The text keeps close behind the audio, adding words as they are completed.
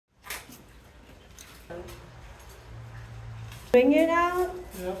Bring it out?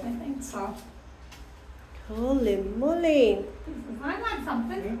 Yep. I think so. Holy moly. I want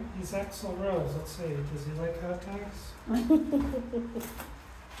something. Yeah, he's Axl Rose. Let's see. Does he like hot dogs?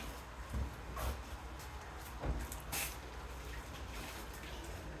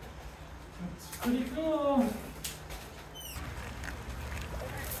 That's pretty cool.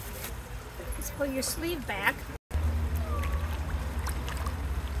 Just pull your sleeve back.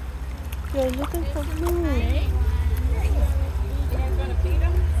 You're looking for food. Okay. You're gonna feed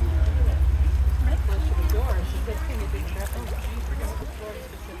him? Right close to the door. It's a good thing you didn't have them. We're gonna put Florida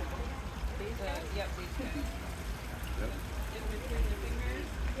specifically. These, yep, these guys. In between the fingers.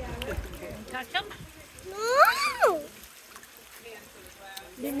 Touch them. No!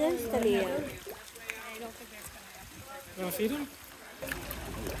 Dinastaliya. You wanna feed him?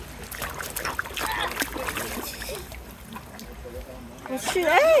 Well, shoot,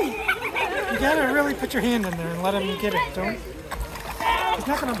 hey! You gotta really put your hand in there and let him get it. Don't. He's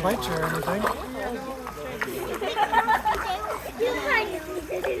not gonna bite you or anything.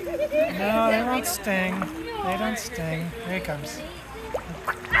 No, they won't sting. They don't sting. Here he comes.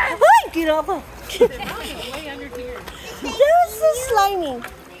 Ay, ginako. Way under here. That was so slimy.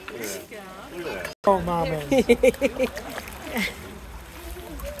 Oh, mom is.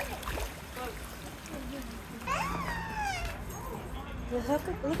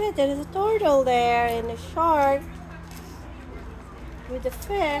 Look at there's a turtle there and a shark with the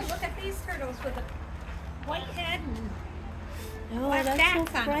fish. Look at these turtles with a white head and Oh, black that's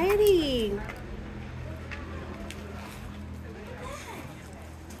backs so on them. pretty.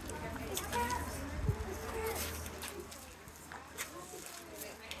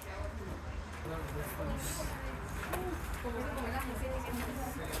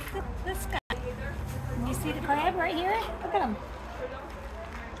 Look at this guy. Can you see the crab right here? Look at him.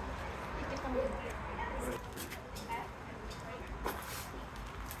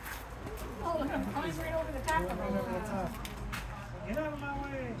 Oh, look at him. Climbs right over the top of Right him. over the top. Get out of my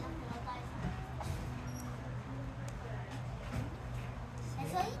way.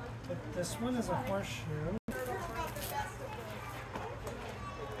 But this one is a horseshoe.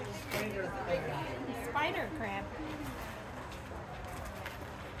 Spider crab. Spider crab.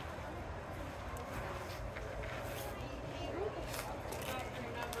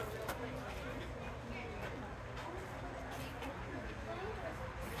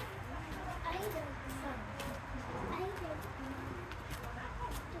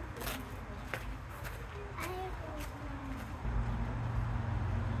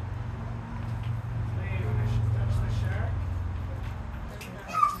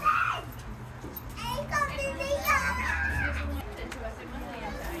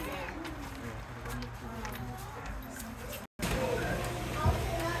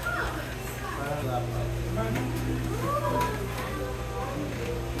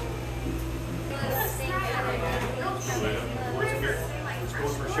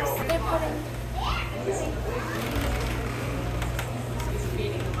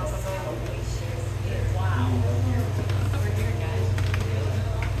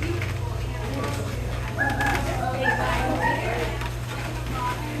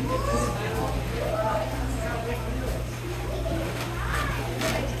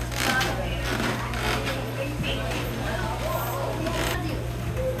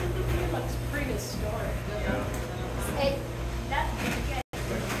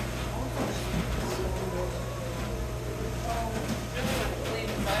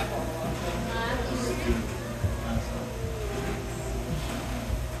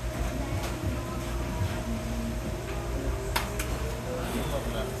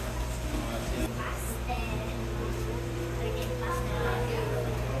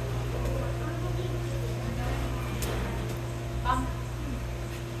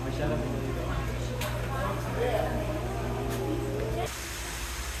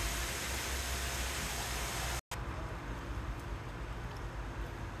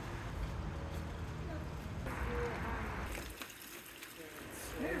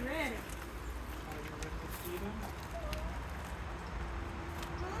 They're ready.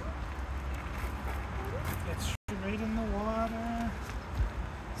 Get straight in the water.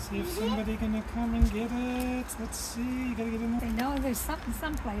 See if somebody gonna come and get it. Let's see. You gotta get in They there. know there's something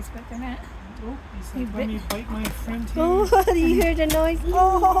someplace, but they're not. Oh, he's You like, let me bite my friend here. Oh, do you hear the noise?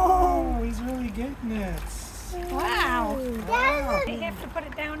 Oh! Oh, he's really getting it. Wow. Wow. They have to put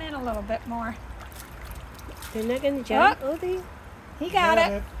it down in a little bit more. They're not gonna jump, oh, they? He got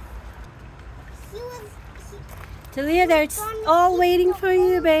it. Talia, they're all waiting for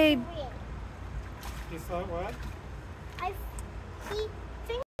you, babe. You thought what?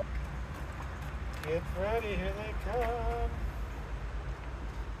 Get ready, here they come.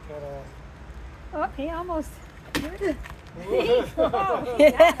 Gotta. Oh, he almost. Jeez,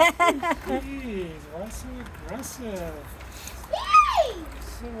 why so aggressive?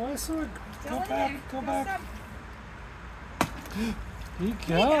 Why so Go back, go back. You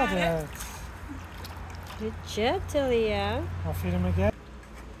got it. Good job, Talia. I'll feed him again.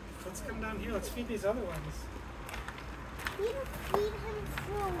 Let's come down here. Let's feed these other ones. We don't feed him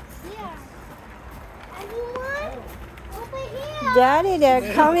from here. Anyone? Over here. Daddy,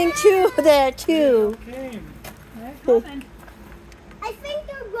 they're coming too. There too. Okay. They're coming. I think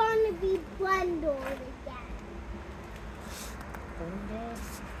they're going to be bundled again. Bundle.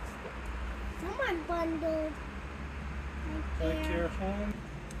 Some are bundled. Right Back there. here, home.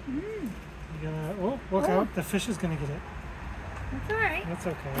 Mm, You gonna? Oh, look out! The fish is gonna get it. that's all right. That's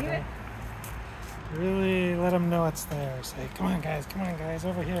okay. Do it. Really let them know it's there. Say, come on, guys,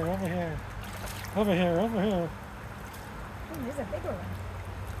 over here, over here, over here, over here. Oh, there's a bigger one.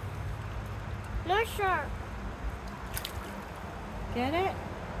 No shark. Get it?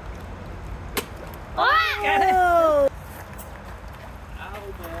 Oh!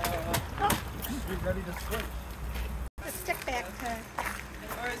 You ready to swim? The stick back to.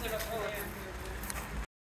 Or is it a